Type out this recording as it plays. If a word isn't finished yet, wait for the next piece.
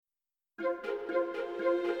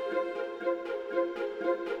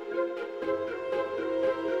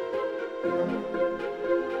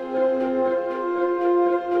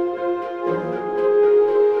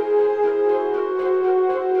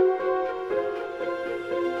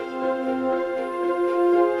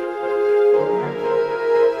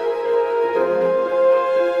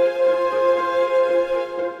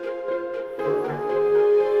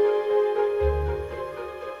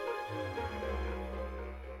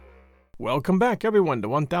Welcome back, everyone, to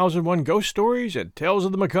 1001 Ghost Stories and Tales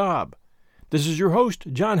of the Macabre. This is your host,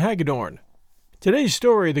 John Hagedorn. Today's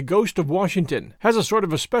story, The Ghost of Washington, has a sort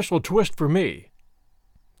of a special twist for me.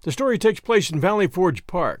 The story takes place in Valley Forge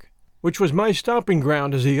Park, which was my stomping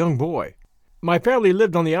ground as a young boy. My family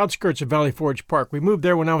lived on the outskirts of Valley Forge Park. We moved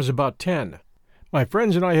there when I was about 10. My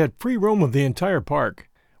friends and I had free roam of the entire park.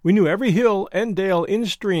 We knew every hill and dale in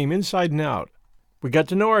stream, inside and out. We got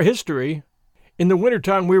to know our history. In the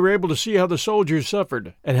wintertime, we were able to see how the soldiers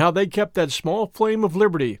suffered and how they kept that small flame of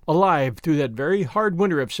liberty alive through that very hard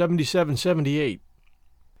winter of 77-78.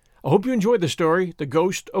 I hope you enjoyed the story, The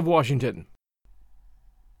Ghost of Washington.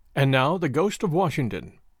 And now, The Ghost of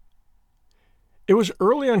Washington. It was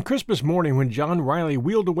early on Christmas morning when John Riley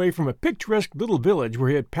wheeled away from a picturesque little village where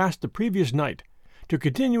he had passed the previous night to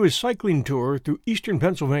continue his cycling tour through eastern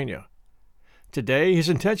Pennsylvania. Today, his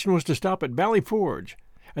intention was to stop at Valley Forge,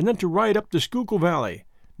 and then to ride up the Schuylkill Valley,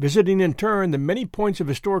 visiting in turn the many points of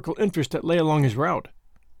historical interest that lay along his route.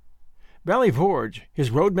 Valley Forge,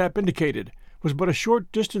 his road map indicated, was but a short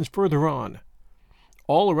distance further on.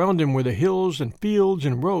 All around him were the hills and fields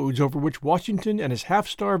and roads over which Washington and his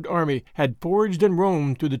half-starved army had forged and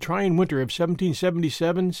roamed through the trying winter of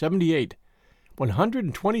 1777-78,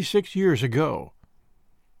 126 years ago.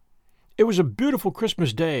 It was a beautiful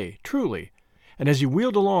Christmas day, truly, and as he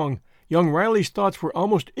wheeled along, young Riley's thoughts were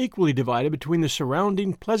almost equally divided between the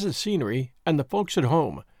surrounding pleasant scenery and the folks at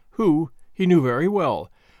home, who, he knew very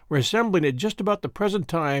well, were assembling at just about the present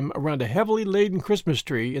time around a heavily laden Christmas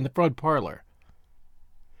tree in the front parlor.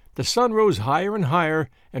 The sun rose higher and higher,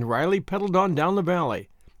 and Riley pedaled on down the valley,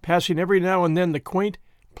 passing every now and then the quaint,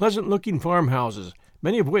 pleasant-looking farmhouses,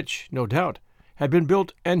 many of which, no doubt, had been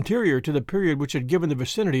built anterior to the period which had given the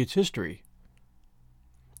vicinity its history.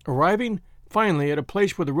 Arriving finally at a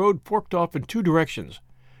place where the road forked off in two directions,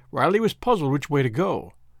 Riley was puzzled which way to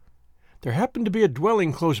go. There happened to be a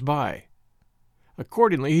dwelling close by.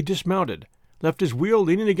 Accordingly, he dismounted, left his wheel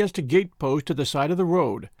leaning against a gate-post at the side of the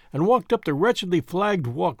road, and walked up the wretchedly flagged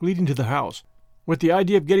walk leading to the house, with the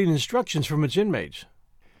idea of getting instructions from its inmates.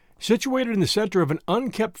 Situated in the center of an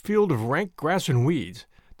unkept field of rank grass and weeds,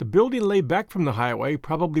 the building lay back from the highway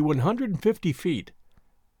probably 150 feet.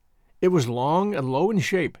 It was long and low in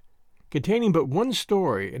shape, containing but one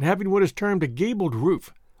story and having what is termed a gabled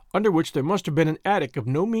roof, under which there must have been an attic of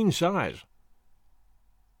no mean size.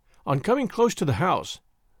 On coming close to the house,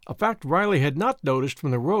 a fact Riley had not noticed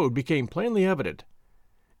from the road became plainly evident.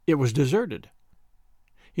 It was deserted.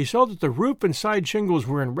 He saw that the roof and side shingles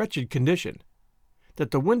were in wretched condition,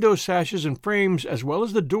 that the window sashes and frames as well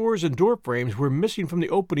as the doors and door frames were missing from the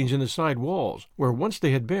openings in the side walls, where once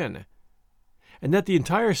they had been, and that the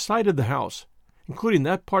entire side of the house, including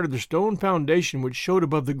that part of the stone foundation which showed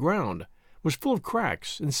above the ground, was full of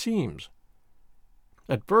cracks and seams.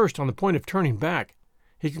 At first, on the point of turning back,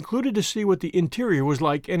 he concluded to see what the interior was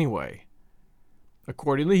like anyway.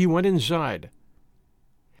 Accordingly, he went inside.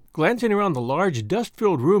 Glancing around the large,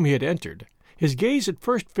 dust-filled room he had entered, his gaze at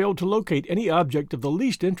first failed to locate any object of the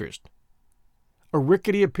least interest. A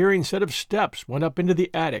rickety-appearing set of steps went up into the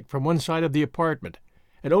attic from one side of the apartment,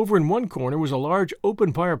 and over in one corner was a large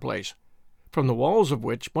open fireplace, from the walls of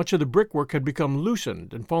which much of the brickwork had become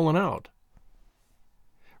loosened and fallen out.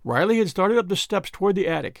 Riley had started up the steps toward the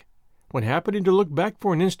attic, when happening to look back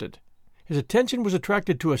for an instant, his attention was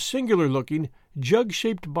attracted to a singular-looking,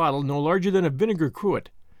 jug-shaped bottle no larger than a vinegar cruet,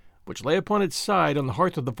 which lay upon its side on the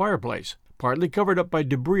hearth of the fireplace, partly covered up by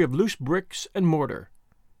debris of loose bricks and mortar.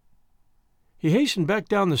 He hastened back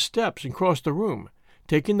down the steps and crossed the room,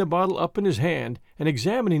 taking the bottle up in his hand and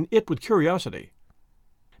examining it with curiosity.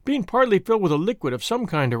 Being partly filled with a liquid of some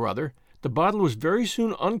kind or other, the bottle was very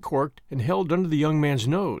soon uncorked and held under the young man's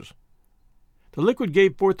nose. The liquid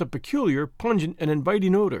gave forth a peculiar, pungent, and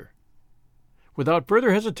inviting odor. Without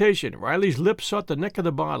further hesitation, Riley's lips sought the neck of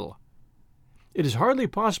the bottle. It is hardly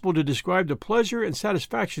possible to describe the pleasure and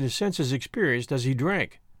satisfaction his senses experienced as he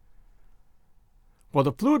drank. While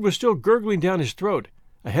the fluid was still gurgling down his throat,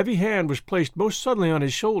 a heavy hand was placed most suddenly on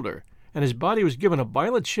his shoulder, and his body was given a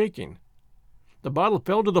violent shaking. The bottle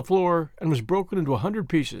fell to the floor and was broken into 100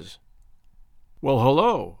 pieces. "Well,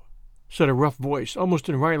 hello," said a rough voice almost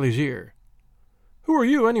in Riley's ear. "Who are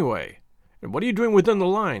you, anyway? And what are you doing within the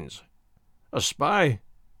lines?" "A spy.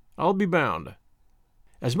 I'll be bound."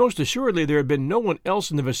 As most assuredly there had been no one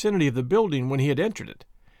else in the vicinity of the building when he had entered it,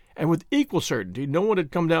 and with equal certainty no one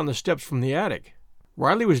had come down the steps from the attic,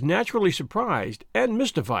 Riley was naturally surprised and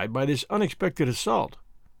mystified by this unexpected assault.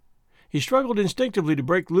 He struggled instinctively to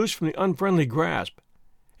break loose from the unfriendly grasp,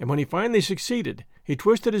 and when he finally succeeded, he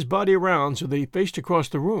twisted his body around so that he faced across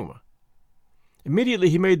the room. Immediately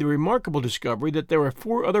he made the remarkable discovery that there were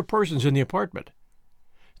 4 other persons in the apartment.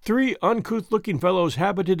 3 uncouth-looking fellows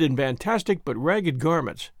habited in fantastic but ragged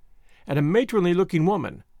garments, and a matronly-looking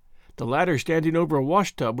woman, the latter standing over a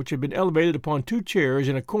wash-tub which had been elevated upon 2 chairs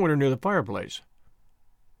in a corner near the fireplace.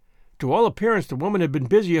 To all appearance the woman had been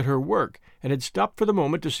busy at her work and had stopped for the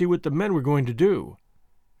moment to see what the men were going to do.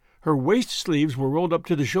 Her waist sleeves were rolled up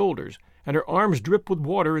to the shoulders, and her arms dripped with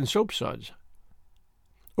water and soap suds.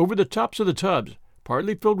 Over the tops of the tubs,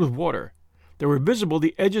 partly filled with water, there were visible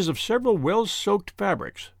the edges of several well-soaked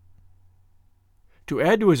fabrics. To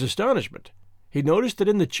add to his astonishment, he noticed that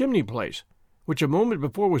in the chimney place, which a moment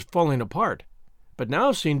before was falling apart, but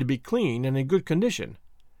now seemed to be clean and in good condition,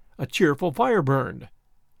 a cheerful fire burned,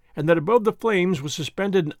 and that above the flames was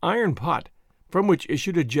suspended an iron pot from which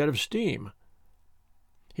issued a jet of steam.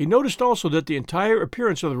 He noticed also that the entire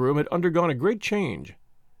appearance of the room had undergone a great change.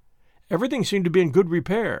 Everything seemed to be in good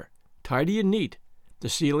repair, tidy and neat, the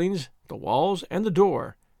ceilings, the walls, and the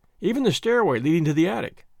door, even the stairway leading to the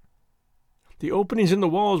attic. The openings in the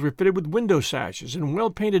walls were fitted with window sashes and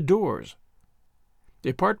well-painted doors. The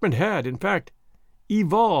apartment had, in fact,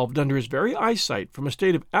 evolved under his very eyesight from a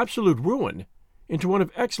state of absolute ruin into one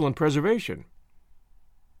of excellent preservation.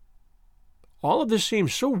 All of this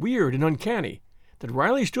seemed so weird and uncanny that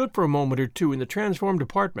Riley stood for a moment or two in the transformed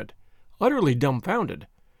apartment, utterly dumbfounded,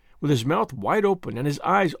 with his mouth wide open and his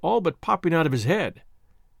eyes all but popping out of his head.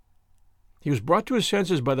 He was brought to his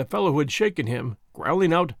senses by the fellow who had shaken him,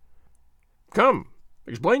 growling out, "Come,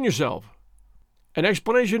 explain yourself." "An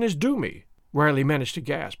explanation is due me," Riley managed to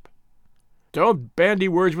gasp. "Don't bandy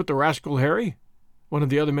words with the rascal, Harry," one of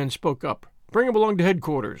the other men spoke up. "Bring him along to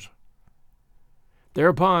headquarters."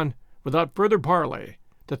 Thereupon, without further parley,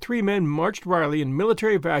 the 3 men marched Riley in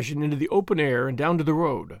military fashion into the open air and down to the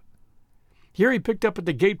road. Here he picked up at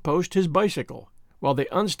the gate-post his bicycle, while they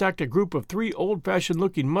unstacked a group of 3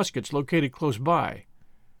 old-fashioned-looking muskets located close by.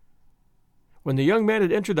 When the young man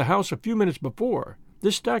had entered the house a few minutes before,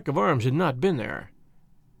 this stack of arms had not been there.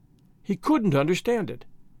 He couldn't understand it.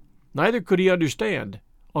 Neither could he understand,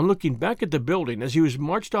 on looking back at the building as he was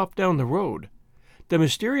marched off down the road, the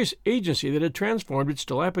mysterious agency that had transformed its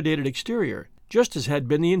dilapidated exterior, just as had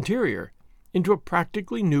been the interior, into a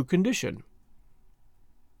practically new condition.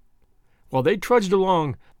 While they trudged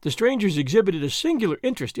along, the strangers exhibited a singular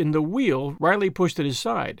interest in the wheel Riley pushed at his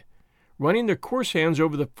side, running their coarse hands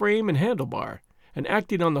over the frame and handlebar, and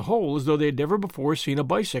acting on the whole as though they had never before seen a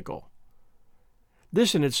bicycle.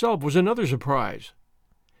 This in itself was another surprise.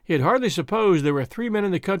 He had hardly supposed there were 3 men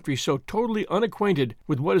in the country so totally unacquainted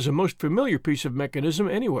with what is a most familiar piece of mechanism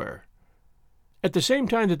anywhere. At the same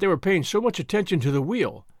time that they were paying so much attention to the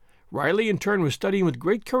wheel, Riley in turn was studying with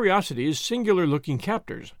great curiosity his singular-looking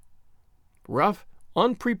captors. Rough,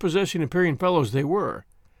 unprepossessing appearing fellows they were,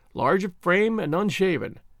 large of frame and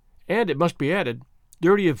unshaven, and, it must be added,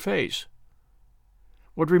 dirty of face.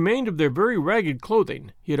 What remained of their very ragged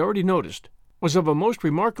clothing, he had already noticed, was of a most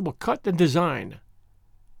remarkable cut and design,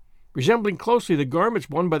 resembling closely the garments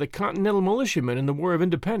worn by the Continental militiamen in the War of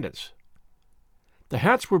Independence. The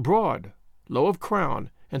hats were broad, low of crown,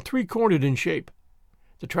 and 3-cornered in shape.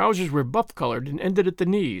 The trousers were buff-colored and ended at the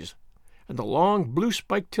knees, and the long, blue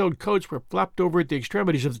spike-tailed coats were flapped over at the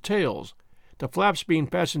extremities of the tails, the flaps being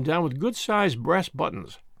fastened down with good-sized brass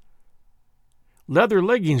buttons. Leather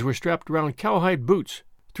leggings were strapped around cowhide boots,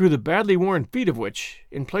 through the badly worn feet of which,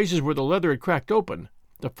 in places where the leather had cracked open,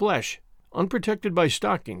 the flesh, unprotected by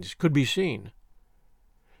stockings, could be seen.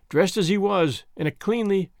 Dressed as he was, in a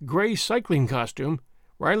cleanly gray cycling costume,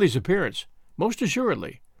 Riley's appearance, most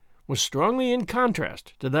assuredly, was strongly in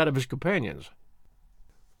contrast to that of his companions.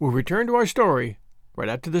 We'll return to our story right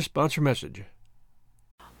after this sponsor message.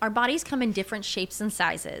 Our bodies come in different shapes and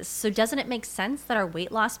sizes, so doesn't it make sense that our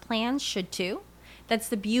weight loss plans should too? That's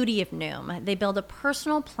the beauty of Noom. They build a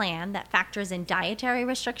personal plan that factors in dietary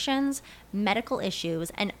restrictions, medical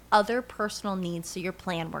issues, and other personal needs so your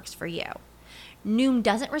plan works for you. Noom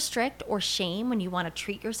doesn't restrict or shame when you want to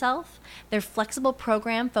treat yourself. Their flexible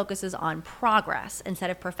program focuses on progress instead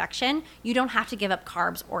of perfection. You don't have to give up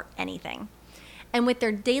carbs or anything. And with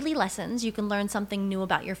their daily lessons, you can learn something new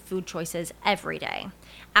about your food choices every day.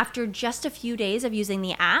 After just a few days of using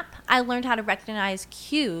the app, I learned how to recognize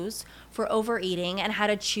cues for overeating and how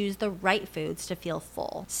to choose the right foods to feel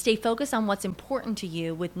full. Stay focused on what's important to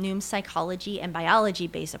you with Noom's psychology and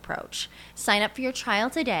biology-based approach. Sign up for your trial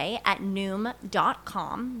today at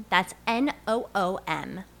Noom.com. That's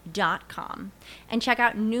Noom.com. And check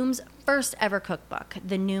out Noom's first ever cookbook,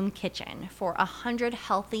 The Noom Kitchen, for 100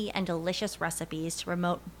 healthy and delicious recipes to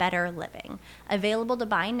promote better living. Available to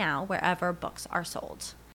buy now wherever books are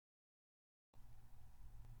sold.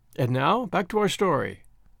 And now, back to our story.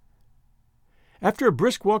 After a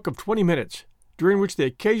brisk walk of 20 minutes, during which they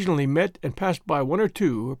occasionally met and passed by one or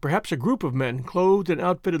two, or perhaps a group of men clothed and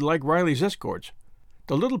outfitted like Riley's escorts,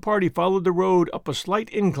 the little party followed the road up a slight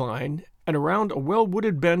incline and around a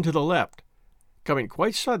well-wooded bend to the left, coming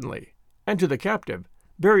quite suddenly, and to the captive,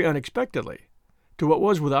 very unexpectedly, to what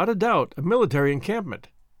was without a doubt a military encampment,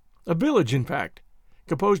 a village, in fact,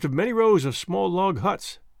 composed of many rows of small log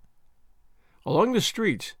huts. Along the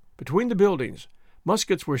streets, between the buildings,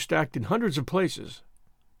 muskets were stacked in hundreds of places.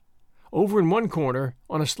 Over in one corner,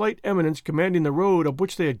 on a slight eminence commanding the road up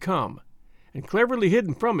which they had come, and cleverly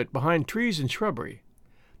hidden from it behind trees and shrubbery,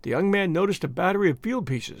 the young man noticed a battery of field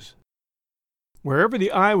pieces. Wherever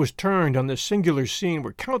the eye was turned on this singular scene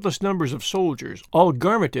were countless numbers of soldiers, all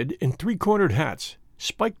garmented in three-cornered hats,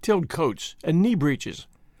 spike-tailed coats, and knee breeches,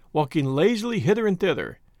 walking lazily hither and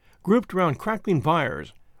thither, grouped round crackling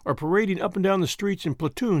fires, or parading up and down the streets in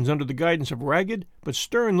platoons under the guidance of ragged but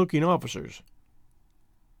stern-looking officers.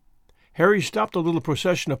 Harry stopped the little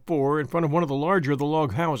procession of four in front of one of the larger of the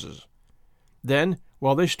log houses. Then,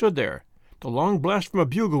 while they stood there, the long blast from a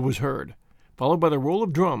bugle was heard, followed by the roll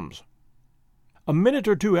of drums. A minute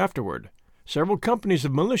or two afterward, several companies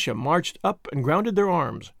of militia marched up and grounded their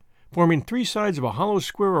arms, forming three sides of a hollow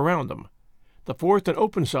square around them, the fourth and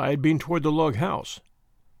open side being toward the log house.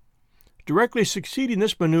 Directly succeeding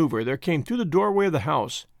this maneuver, there came through the doorway of the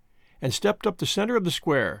house, and stepped up the center of the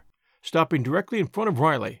square, stopping directly in front of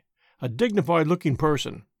Riley, a dignified-looking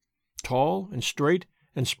person, tall and straight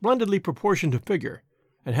and splendidly proportioned to figure,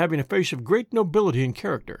 and having a face of great nobility and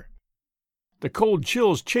character. The cold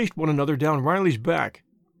chills chased one another down Riley's back.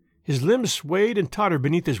 His limbs swayed and tottered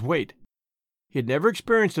beneath his weight. He had never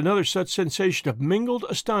experienced another such sensation of mingled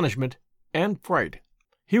astonishment and fright.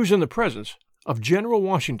 He was in the presence of General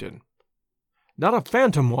Washington. Not a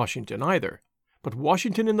phantom Washington, either, but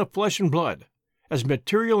Washington in the flesh and blood, as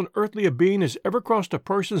material and earthly a being as ever crossed a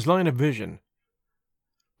person's line of vision.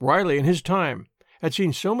 Riley, in his time, had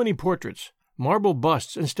seen so many portraits, marble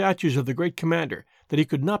busts, and statues of the great commander that he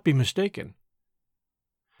could not be mistaken.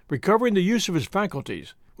 Recovering the use of his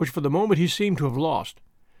faculties, which for the moment he seemed to have lost,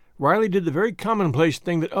 Riley did the very commonplace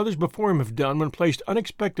thing that others before him have done when placed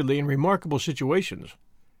unexpectedly in remarkable situations.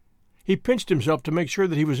 He pinched himself to make sure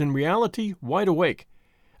that he was in reality wide awake,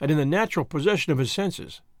 and in the natural possession of his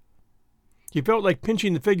senses. He felt like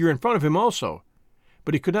pinching the figure in front of him also,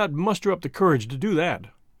 but he could not muster up the courage to do that.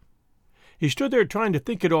 He stood there trying to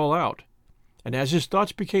think it all out, and as his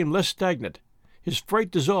thoughts became less stagnant, his fright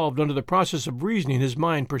dissolved under the process of reasoning his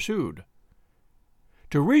mind pursued.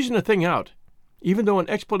 To reason a thing out, even though an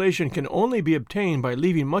explanation can only be obtained by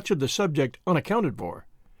leaving much of the subject unaccounted for,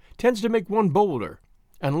 tends to make one bolder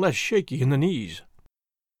and less shaky in the knees.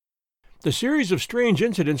 The series of strange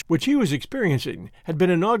incidents which he was experiencing had been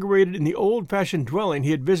inaugurated in the old-fashioned dwelling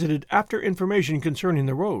he had visited after information concerning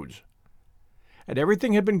the roads, and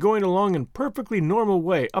everything had been going along in perfectly normal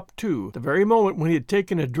way up to the very moment when he had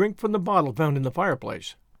taken a drink from the bottle found in the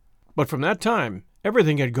fireplace. But from that time,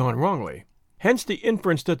 everything had gone wrongly. Hence the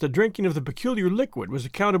inference that the drinking of the peculiar liquid was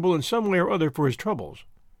accountable in some way or other for his troubles.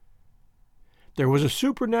 There was a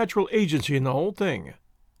supernatural agency in the whole thing.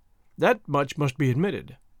 That much must be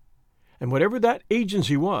admitted. And whatever that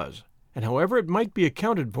agency was, and however it might be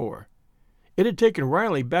accounted for, it had taken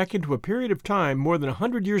Riley back into a period of time more than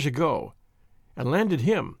 100 years ago, and landed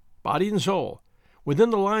him, body and soul, within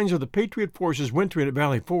the lines of the Patriot forces wintering at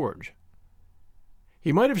Valley Forge.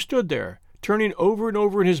 He might have stood there, turning over and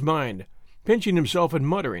over in his mind, pinching himself and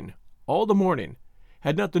muttering, all the morning,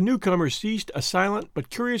 had not the newcomer ceased a silent but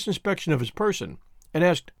curious inspection of his person, and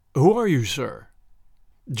asked, "Who are you, sir?"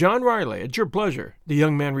 "John Riley, at your pleasure," the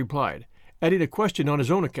young man replied, adding a question on his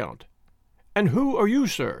own account. "And who are you,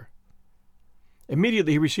 sir?"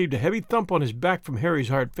 Immediately he received a heavy thump on his back from Harry's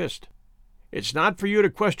hard fist. "It's not for you to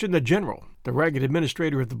question the general," the ragged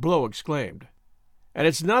administrator of the blow exclaimed. "And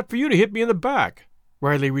it's not for you to hit me in the back,"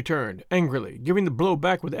 Riley returned, angrily, giving the blow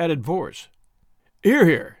back with added force. "Hear,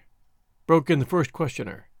 hear," broke in the first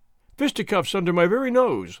questioner. "Fisticuffs under my very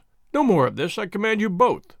nose. No more of this, I command you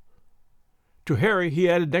both." To Harry he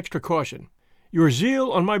added an extra caution. Your zeal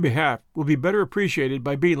on my behalf will be better appreciated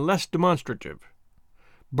by being less demonstrative.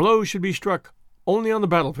 Blows should be struck only on the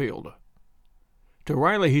battlefield. To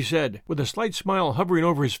Riley he said, with a slight smile hovering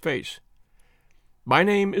over his face, My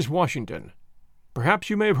name is Washington. Perhaps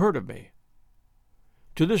you may have heard of me.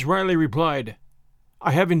 To this Riley replied,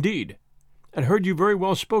 I have indeed, and heard you very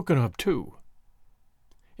well spoken of, too.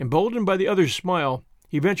 Emboldened by the other's smile,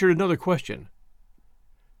 he ventured another question.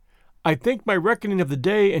 I think my reckoning of the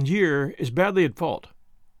day and year is badly at fault.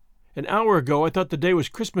 An hour ago I thought the day was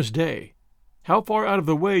Christmas Day. How far out of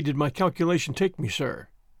the way did my calculation take me, sir?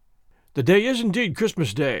 The day is indeed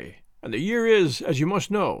Christmas Day, and the year is, as you must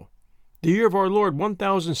know, the year of our Lord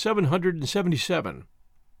 1777.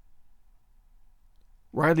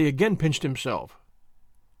 Riley again pinched himself.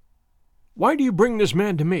 Why do you bring this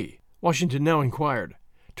man to me? Washington now inquired,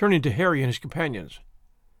 turning to Harry and his companions.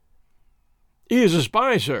 He is a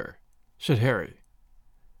spy, sir, said Harry.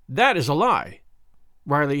 That is a lie,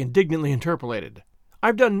 Riley indignantly interpolated.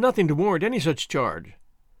 I've done nothing to warrant any such charge.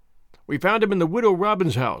 We found him in the Widow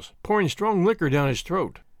Robin's house, pouring strong liquor down his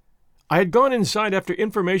throat. I had gone inside after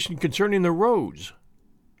information concerning the roads.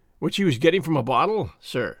 Which he was getting from a bottle,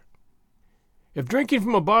 sir? If drinking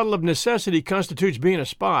from a bottle of necessity constitutes being a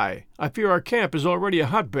spy, I fear our camp is already a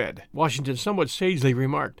hotbed, Washington somewhat sagely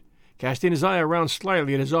remarked, casting his eye around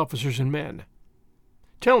slyly at his officers and men.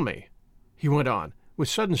 Tell me, he went on, with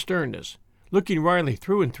sudden sternness, looking Riley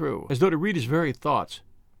through and through, as though to read his very thoughts.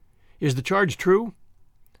 Is the charge true?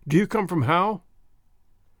 Do you come from Howe?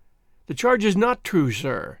 The charge is not true,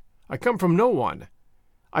 sir. I come from no one.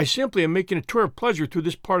 I simply am making a tour of pleasure through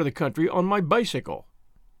this part of the country on my bicycle.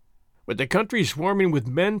 With the country swarming with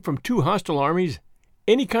men from two hostile armies,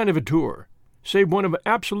 any kind of a tour, save one of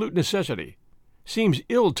absolute necessity, seems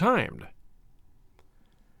ill-timed.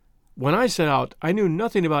 When I set out, I knew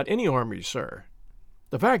nothing about any armies, sir.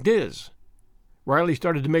 The fact is, Riley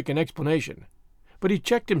started to make an explanation, but he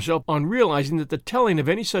checked himself on realizing that the telling of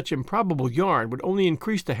any such improbable yarn would only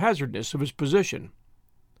increase the hazardness of his position.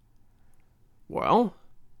 Well?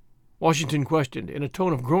 Washington questioned in a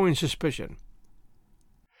tone of growing suspicion.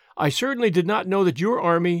 I certainly did not know that your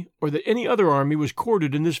army or that any other army was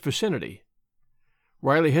quartered in this vicinity.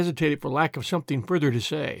 Riley hesitated for lack of something further to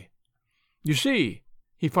say. You see,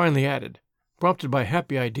 he finally added, prompted by a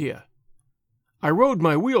happy idea, I rode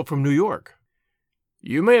my wheel from New York.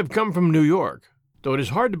 You may have come from New York, though it is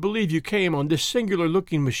hard to believe you came on this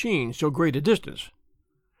singular-looking machine so great a distance.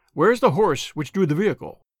 Where is the horse which drew the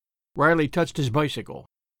vehicle? Riley touched his bicycle.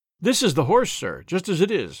 This is the horse, sir, just as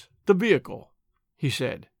it is, the vehicle, he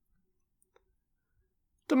said.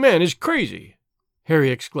 The man is crazy,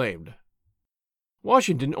 Harry exclaimed.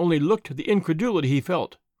 Washington only looked the incredulity he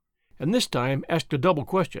felt, and this time asked a double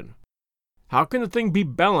question. How can the thing be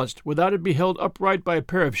balanced without it be held upright by a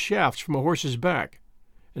pair of shafts from a horse's back?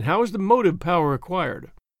 And how is the motive power acquired?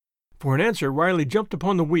 For an answer, Riley jumped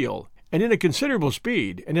upon the wheel, and in a considerable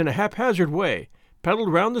speed, and in a haphazard way,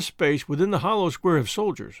 paddled round the space within the hollow square of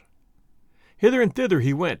soldiers. Hither and thither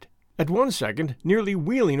he went, at one second nearly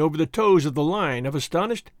wheeling over the toes of the line of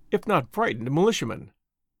astonished, if not frightened, militiamen.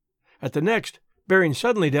 At the next, bearing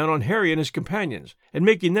suddenly down on Harry and his companions, and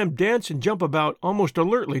making them dance and jump about almost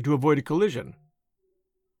alertly to avoid a collision.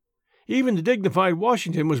 Even the dignified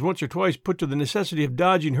Washington was once or twice put to the necessity of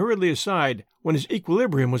dodging hurriedly aside when his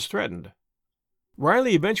equilibrium was threatened.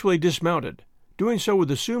 Riley eventually dismounted, doing so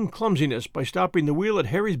with assumed clumsiness by stopping the wheel at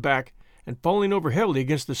Harry's back and falling over heavily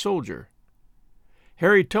against the soldier.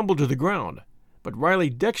 Harry tumbled to the ground, but Riley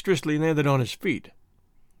dexterously landed on his feet.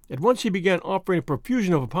 At once he began offering a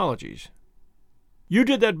profusion of apologies. You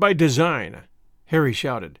did that by design, Harry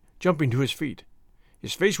shouted, jumping to his feet.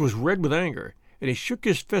 His face was red with anger, and he shook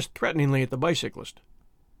his fist threateningly at the bicyclist.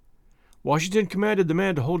 Washington commanded the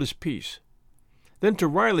man to hold his peace. Then to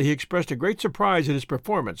Riley he expressed a great surprise at his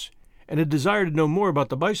performance, and a desire to know more about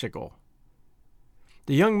the bicycle.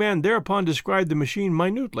 The young man thereupon described the machine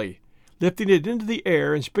minutely, lifting it into the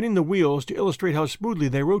air and spinning the wheels to illustrate how smoothly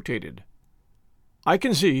they rotated. I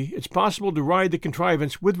can see it's possible to ride the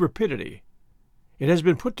contrivance with rapidity. It has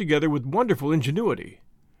been put together with wonderful ingenuity,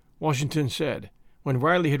 Washington said, when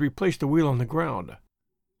Riley had replaced the wheel on the ground.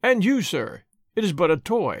 And you, sir, it is but a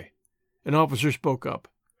toy, an officer spoke up.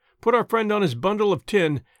 Put our friend on his bundle of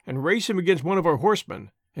tin and race him against one of our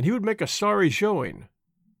horsemen, and he would make a sorry showing.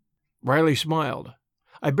 Riley smiled.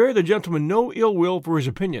 I bear the gentleman no ill will for his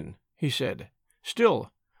opinion, he said.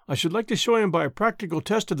 Still, I should like to show him by a practical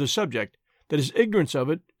test of the subject that his ignorance of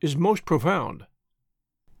it is most profound.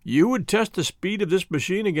 You would test the speed of this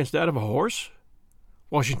machine against that of a horse?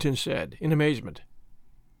 Washington said, in amazement.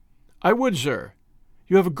 I would, sir.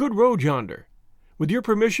 You have a good road yonder, With your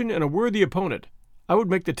permission and a worthy opponent, I would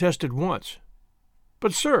make the test at once."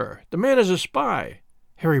 "But, sir, the man is a spy,"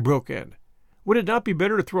 Harry broke in. "Would it not be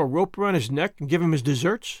better to throw a rope around his neck and give him his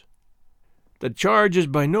deserts?" "The charge is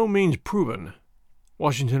by no means proven,"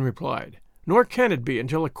 Washington replied, "nor can it be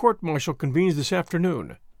until a court-martial convenes this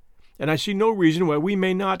afternoon, and I see no reason why we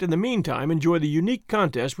may not in the meantime enjoy the unique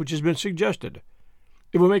contest which has been suggested.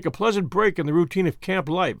 It will make a pleasant break in the routine of camp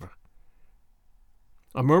life."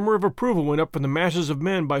 A murmur of approval went up from the masses of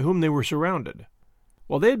men by whom they were surrounded.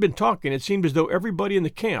 While they had been talking, it seemed as though everybody in the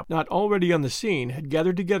camp, not already on the scene, had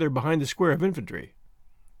gathered together behind the square of infantry.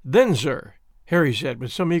 "Then, sir," Harry said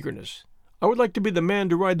with some eagerness, "I would like to be the man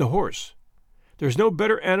to ride the horse. There's no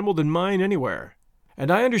better animal than mine anywhere,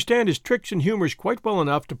 and I understand his tricks and humors quite well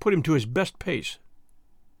enough to put him to his best pace."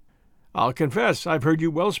 "I'll confess I've heard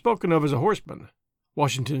you well spoken of as a horseman,"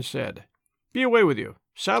 Washington said. "Be away with you.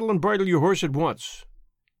 Saddle and bridle your horse at once."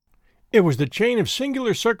 It was the chain of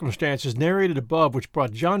singular circumstances narrated above which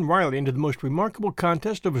brought John Riley into the most remarkable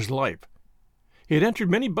contest of his life. He had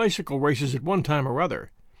entered many bicycle races at one time or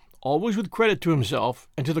other, always with credit to himself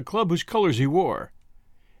and to the club whose colors he wore,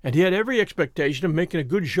 and he had every expectation of making a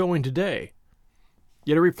good showing today.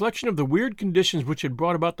 Yet a reflection of the weird conditions which had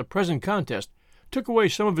brought about the present contest took away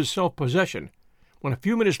some of his self-possession, when a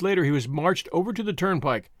few minutes later he was marched over to the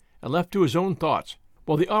turnpike and left to his own thoughts,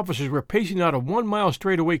 while the officers were pacing out a 1-mile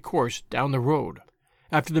straightaway course down the road.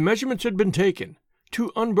 After the measurements had been taken,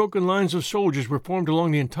 2 unbroken lines of soldiers were formed along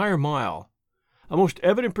the entire mile, a most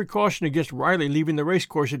evident precaution against Riley leaving the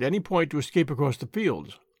racecourse at any point to escape across the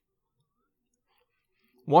fields.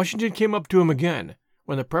 Washington came up to him again,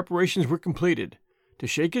 when the preparations were completed, to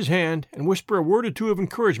shake his hand and whisper a word or two of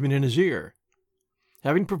encouragement in his ear.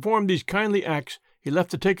 Having performed these kindly acts, he left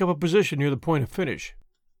to take up a position near the point of finish.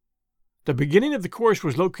 The beginning of the course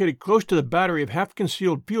was located close to the battery of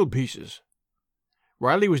half-concealed field pieces.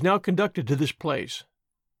 Riley was now conducted to this place.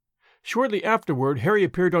 Shortly afterward, Harry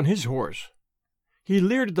appeared on his horse. He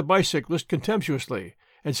leered at the bicyclist contemptuously,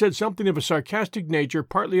 and said something of a sarcastic nature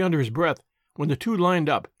partly under his breath when the two lined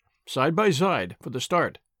up, side by side, for the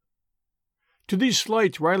start. To these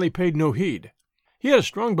slights Riley paid no heed. He had a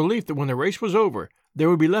strong belief that when the race was over,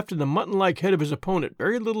 there would be left in the mutton-like head of his opponent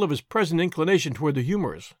very little of his present inclination toward the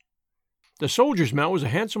humorous. The soldier's mount was a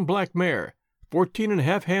handsome black mare,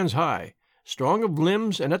 14½ hands high, strong of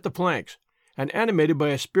limbs and at the flanks, and animated by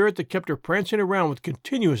a spirit that kept her prancing around with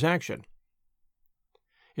continuous action.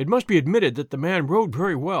 It must be admitted that the man rode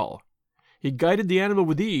very well. He guided the animal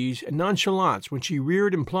with ease and nonchalance when she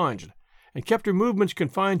reared and plunged, and kept her movements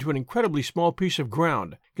confined to an incredibly small piece of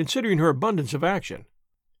ground, considering her abundance of action.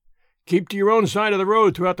 "Keep to your own side of the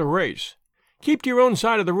road throughout the race. Keep to your own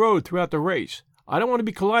side of the road throughout the race. I don't want to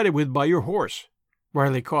be collided with by your horse,"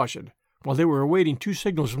 Riley cautioned, while they were awaiting 2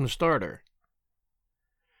 signals from the starter.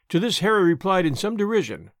 To this Harry replied in some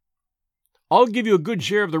derision, "I'll give you a good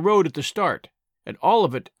share of the road at the start, and all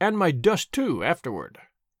of it, and my dust too, afterward."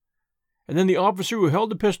 And then the officer who held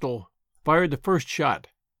the pistol fired the first shot.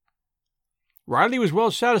 Riley was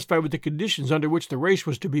well satisfied with the conditions under which the race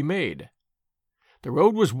was to be made. The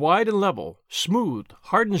road was wide and level, smooth,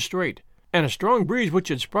 hard and straight, and a strong breeze which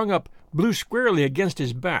had sprung up blew squarely against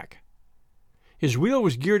his back. His wheel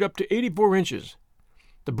was geared up to 84 inches.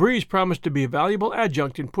 The breeze promised to be a valuable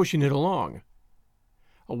adjunct in pushing it along.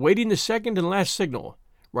 Awaiting the second and last signal,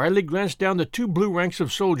 Riley glanced down the 2 blue ranks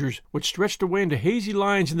of soldiers which stretched away into hazy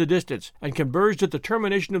lines in the distance and converged at the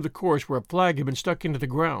termination of the course where a flag had been stuck into the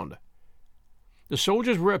ground. The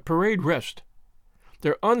soldiers were at parade rest.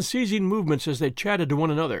 Their unceasing movements as they chatted to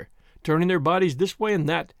one another, turning their bodies this way and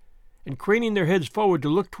that, and craning their heads forward to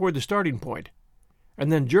look toward the starting point,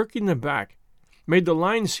 and then jerking them back, made the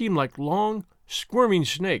line seem like long, squirming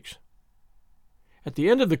snakes. At the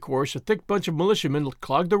end of the course, a thick bunch of militiamen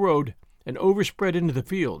clogged the road and overspread into the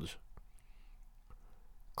fields.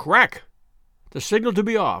 Crack! The signal to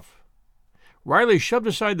be off. Riley shoved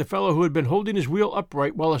aside the fellow who had been holding his wheel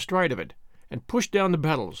upright while astride of it, and pushed down the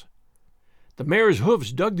pedals. The mare's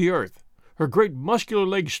hoofs dug the earth. Her great muscular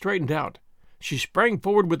legs straightened out. She sprang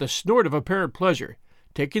forward with a snort of apparent pleasure,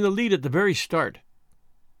 taking the lead at the very start.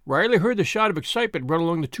 Riley heard the shout of excitement run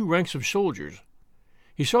along the 2 ranks of soldiers.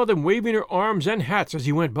 He saw them waving her arms and hats as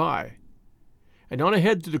he went by. And on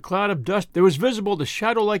ahead through the cloud of dust there was visible the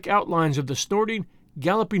shadow-like outlines of the snorting,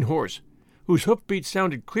 galloping horse, whose hoofbeats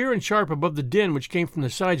sounded clear and sharp above the din which came from the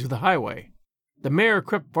sides of the highway. The mare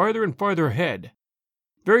crept farther and farther ahead.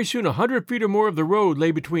 Very soon 100 feet or more of the road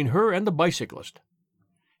lay between her and the bicyclist.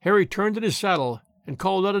 Harry turned in his saddle and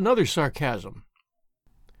called out another sarcasm.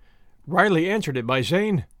 Riley answered it by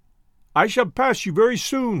saying, "I shall pass you very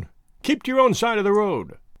soon. Keep to your own side of the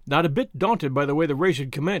road." not a bit daunted by the way the race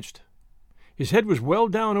had commenced. His head was well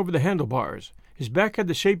down over the handlebars. His back had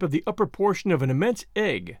the shape of the upper portion of an immense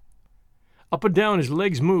egg. Up and down his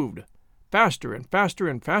legs moved, faster and faster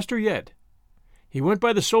and faster yet. He went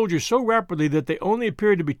by the soldiers so rapidly that they only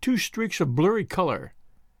appeared to be two streaks of blurry color.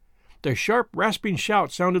 Their sharp, rasping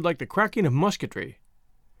shout sounded like the cracking of musketry.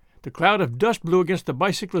 The cloud of dust blew against the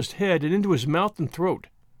bicyclist's head and into his mouth and throat.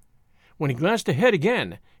 When he glanced ahead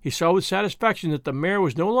again, he saw with satisfaction that the mare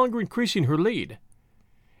was no longer increasing her lead.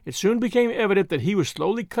 It soon became evident that he was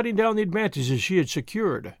slowly cutting down the advantages she had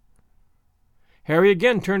secured. Harry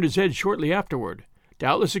again turned his head shortly afterward,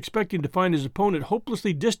 doubtless expecting to find his opponent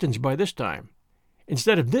hopelessly distanced by this time.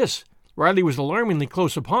 Instead of this, Riley was alarmingly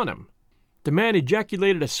close upon him. The man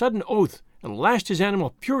ejaculated a sudden oath and lashed his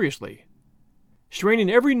animal furiously. Straining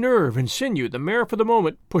every nerve and sinew, the mare for the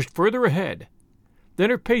moment pushed further ahead. Then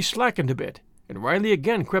her pace slackened a bit, and Riley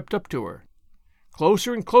again crept up to her.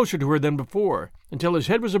 Closer and closer to her than before, until his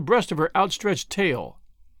head was abreast of her outstretched tail.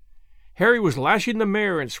 Harry was lashing the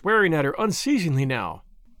mare and swearing at her unceasingly now,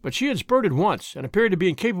 but she had spurted once and appeared to be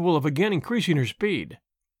incapable of again increasing her speed.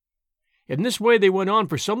 In this way they went on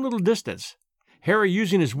for some little distance, Harry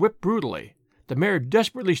using his whip brutally, the mare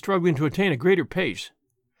desperately struggling to attain a greater pace,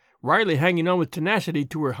 Riley hanging on with tenacity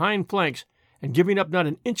to her hind flanks and giving up not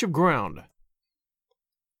an inch of ground.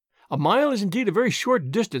 A mile is indeed a very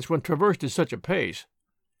short distance when traversed at such a pace.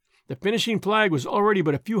 The finishing flag was already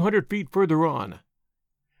but a few hundred feet further on.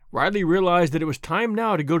 Riley realized that it was time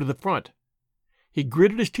now to go to the front. He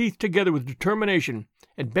gritted his teeth together with determination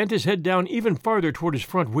and bent his head down even farther toward his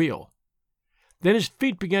front wheel. Then his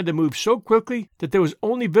feet began to move so quickly that there was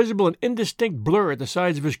only visible an indistinct blur at the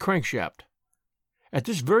sides of his crankshaft. At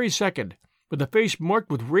this very second, with a face marked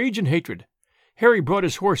with rage and hatred, Harry brought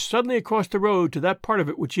his horse suddenly across the road to that part of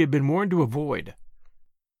it which he had been warned to avoid.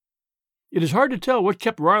 It is hard to tell what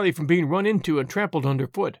kept Riley from being run into and trampled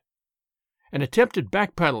underfoot. An attempt at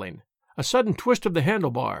backpedaling, a sudden twist of the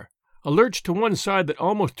handlebar, a lurch to one side that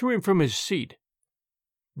almost threw him from his seat.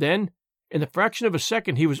 Then, in the fraction of a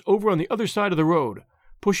second, he was over on the other side of the road,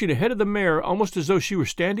 pushing ahead of the mare almost as though she were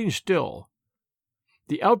standing still.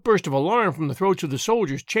 The outburst of alarm from the throats of the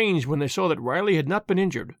soldiers changed when they saw that Riley had not been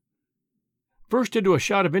injured. First into a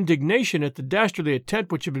shout of indignation at the dastardly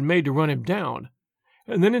attempt which had been made to run him down,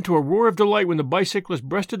 and then into a roar of delight when the bicyclist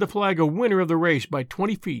breasted the flag a winner of the race by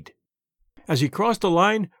 20 feet. As he crossed the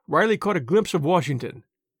line, Riley caught a glimpse of Washington.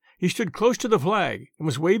 He stood close to the flag and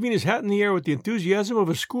was waving his hat in the air with the enthusiasm of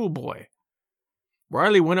a schoolboy.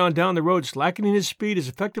 Riley went on down the road, slackening his speed as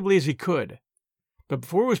effectively as he could. But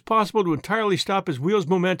before it was possible to entirely stop his wheel's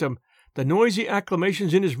momentum, the noisy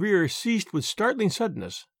acclamations in his rear ceased with startling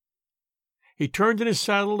suddenness. He turned in his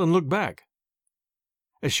saddle and looked back.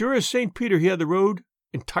 As sure as St. Peter, he had the road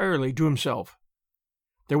entirely to himself.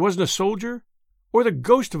 There wasn't a soldier, or the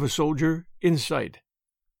ghost of a soldier, in sight.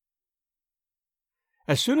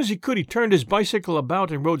 As soon as he could, he turned his bicycle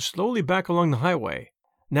about and rode slowly back along the highway,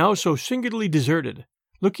 now so singularly deserted,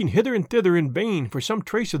 looking hither and thither in vain for some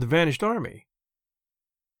trace of the vanished army.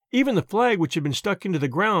 Even the flag which had been stuck into the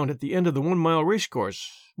ground at the end of the 1-mile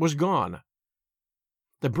racecourse was gone.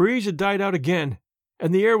 The breeze had died out again,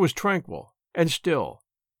 and the air was tranquil and still.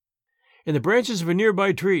 In the branches of a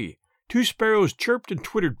nearby tree, 2 sparrows chirped and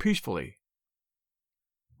twittered peacefully.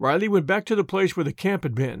 Riley went back to the place where the camp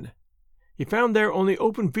had been. He found there only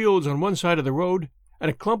open fields on one side of the road and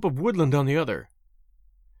a clump of woodland on the other.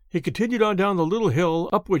 He continued on down the little hill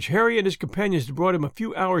up which Harry and his companions had brought him a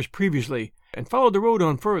few hours previously, and followed the road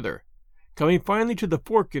on further, coming finally to the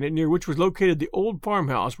fork in it near which was located the old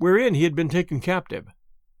farmhouse wherein he had been taken captive.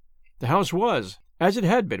 The house was, as it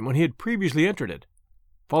had been when he had previously entered it,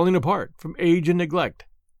 falling apart from age and neglect.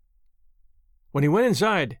 When he went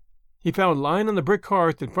inside, he found lying on the brick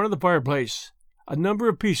hearth in front of the fireplace a number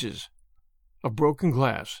of pieces of broken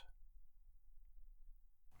glass.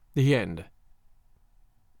 The end.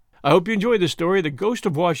 I hope you enjoyed the story, The Ghost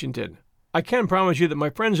of Washington. I can promise you that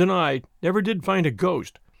my friends and I never did find a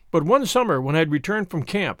ghost, but one summer when I had returned from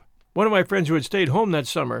camp, one of my friends who had stayed home that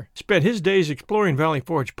summer spent his days exploring Valley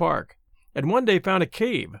Forge Park, and one day found a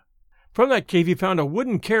cave. From that cave he found a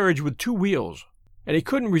wooden carriage with 2 wheels, and he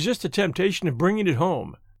couldn't resist the temptation of bringing it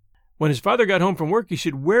home. When his father got home from work, he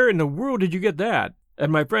said, "Where in the world did you get that?"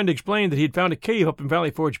 And my friend explained that he had found a cave up in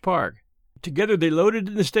Valley Forge Park. Together they loaded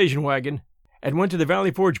it in the station wagon and went to the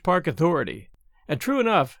Valley Forge Park Authority. And true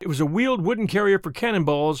enough, it was a wheeled wooden carrier for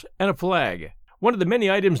cannonballs and a flag, one of the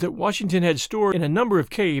many items that Washington had stored in a number of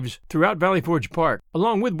caves throughout Valley Forge Park,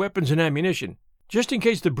 along with weapons and ammunition, just in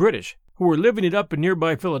case the British, who were living it up in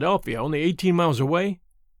nearby Philadelphia, only 18 miles away,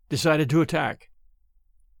 decided to attack.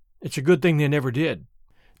 It's a good thing they never did.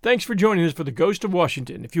 Thanks for joining us for The Ghost of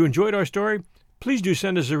Washington. If you enjoyed our story, please do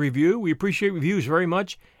send us a review. We appreciate reviews very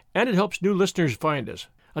much, and it helps new listeners find us.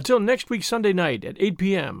 Until next week, Sunday night at 8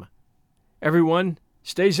 p.m. Everyone,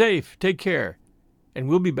 stay safe, take care, and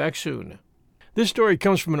we'll be back soon. This story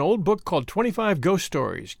comes from an old book called 25 Ghost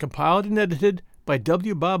Stories, compiled and edited by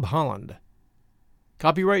W. Bob Holland.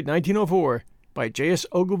 Copyright 1904 by J.S.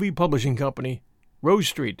 Ogilvy Publishing Company, Rose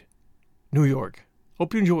Street, New York.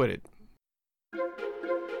 Hope you enjoyed it.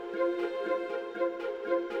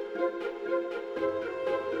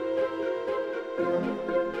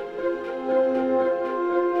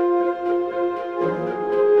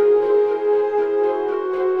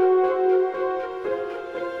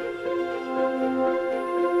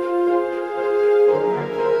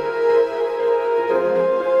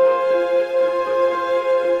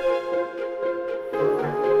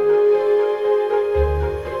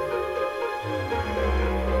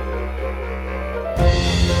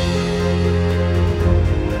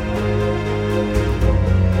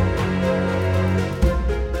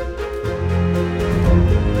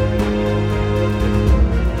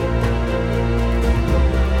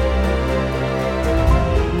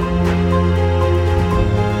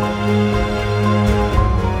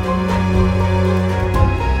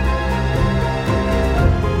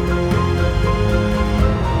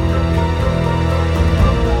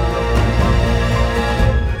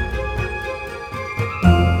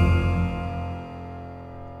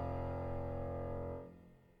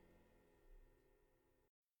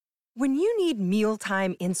 When you need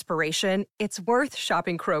mealtime inspiration, it's worth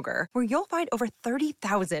shopping Kroger, where you'll find over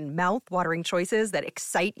 30,000 mouth-watering choices that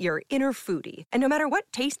excite your inner foodie. And no matter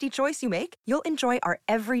what tasty choice you make, you'll enjoy our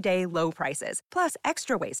everyday low prices, plus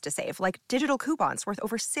extra ways to save, like digital coupons worth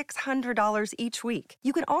over $600 each week.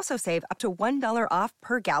 You can also save up to $1 off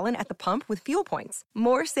per gallon at the pump with fuel points.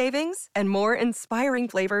 More savings and more inspiring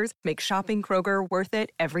flavors make shopping Kroger worth it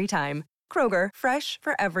every time. Kroger, fresh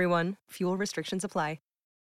for everyone. Fuel restrictions apply.